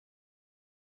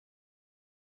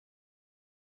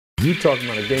You talking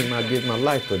about a game I give my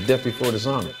life for, death before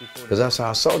dishonor, because that's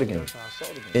how I saw the game,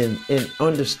 and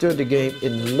understood the game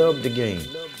and loved the game,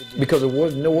 because there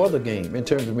was no other game in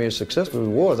terms of being successful. It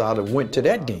was, I'd have went to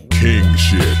that game. King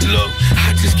shit. Look,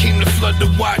 I just came to flood the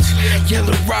watch.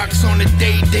 Yellow rocks on the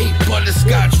day,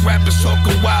 butterscotch. Rappers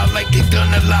talking wild like they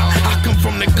done a lot. I come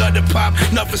from the gutter pop,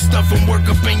 nothing stuff and work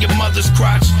up in your mother's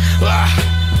crotch.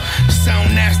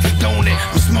 Sound nasty, don't it?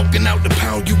 I'm smoking out the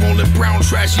pound, you rolling brown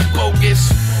trash, you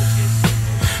bogus.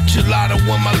 Gelato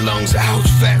when my lungs out,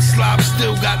 fat slob,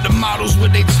 still got the models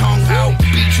with they tongue out.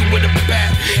 Beat you with a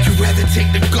bat, you rather take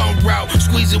the gun route.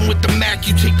 Squeezing with the Mac,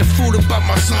 you take the food up out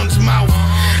my son's mouth.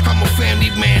 I'm a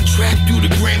family man, trapped through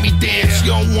the Grammy dance.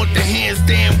 You don't want the hands,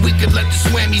 damn, we can let the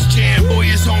swammies jam.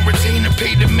 Lawyers on retainer,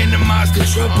 pay to minimize the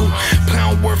trouble.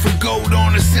 Pound worth of gold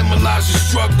on to symbolize the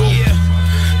struggle.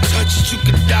 Touch it, you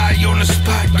could die on the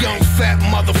spot. Young fat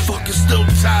motherfucker still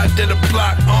tied to the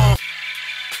block.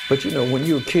 But you know, when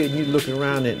you're a kid and you're looking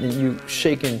around and you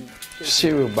shaking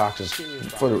cereal boxes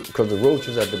because the roach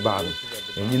is at the bottom,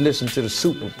 and you listen to the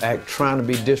super act trying to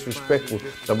be disrespectful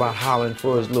about hollering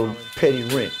for his little petty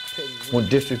rent, when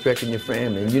disrespecting your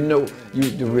family, and you know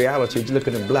the reality, you're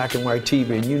looking at black and white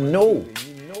TV, and you know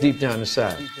deep down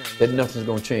inside that nothing's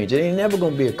gonna change. It ain't never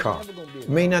gonna be a car. It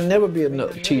may not never be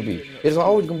another TV. It's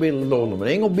always gonna be a Lowland.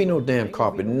 It ain't gonna be no damn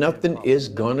carpet. Nothing is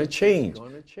gonna change.